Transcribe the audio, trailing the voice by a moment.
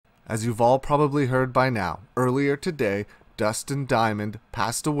As you've all probably heard by now, earlier today, Dustin Diamond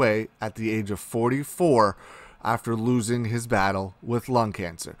passed away at the age of 44 after losing his battle with lung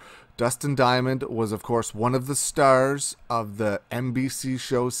cancer. Dustin Diamond was, of course, one of the stars of the NBC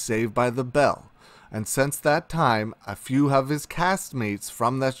show Saved by the Bell. And since that time, a few of his castmates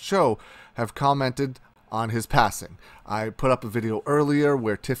from that show have commented on his passing. I put up a video earlier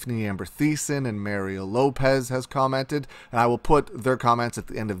where Tiffany Amber Thiessen and Mario Lopez has commented, and I will put their comments at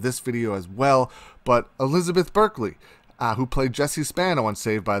the end of this video as well. But Elizabeth Berkley, who played Jessie Spano on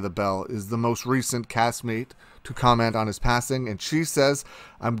Saved by the Bell, is the most recent castmate to comment on his passing, and she says,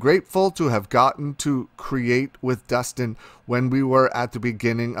 "I'm grateful to have gotten to create with Dustin when we were at the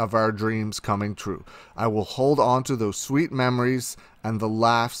beginning of our dreams coming true. I will hold on to those sweet memories and the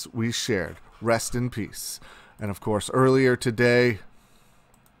laughs we shared. Rest in peace." And of course, earlier today,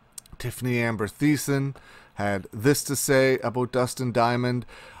 Tiffany Amber Thiessen had this to say about Dustin Diamond: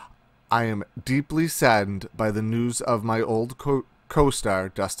 "I am deeply saddened by the news of my old co-star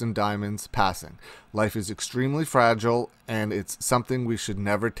Dustin Diamond's passing. Life is extremely fragile, and it's something we should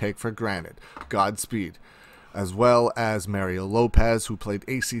never take for granted. Godspeed." As well as Mario Lopez, who played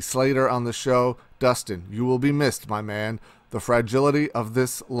AC Slater on the show: "Dustin, you will be missed, my man. The fragility of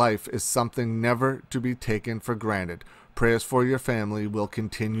this life is something never to be taken for granted. Prayers for your family will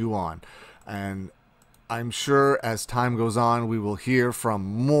continue on." And I'm sure as time goes on, we will hear from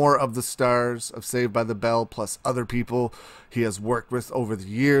more of the stars of Saved by the Bell, plus other people he has worked with over the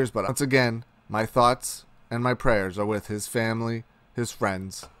years. But once again, my thoughts and my prayers are with his family, his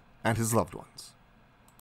friends, and his loved ones.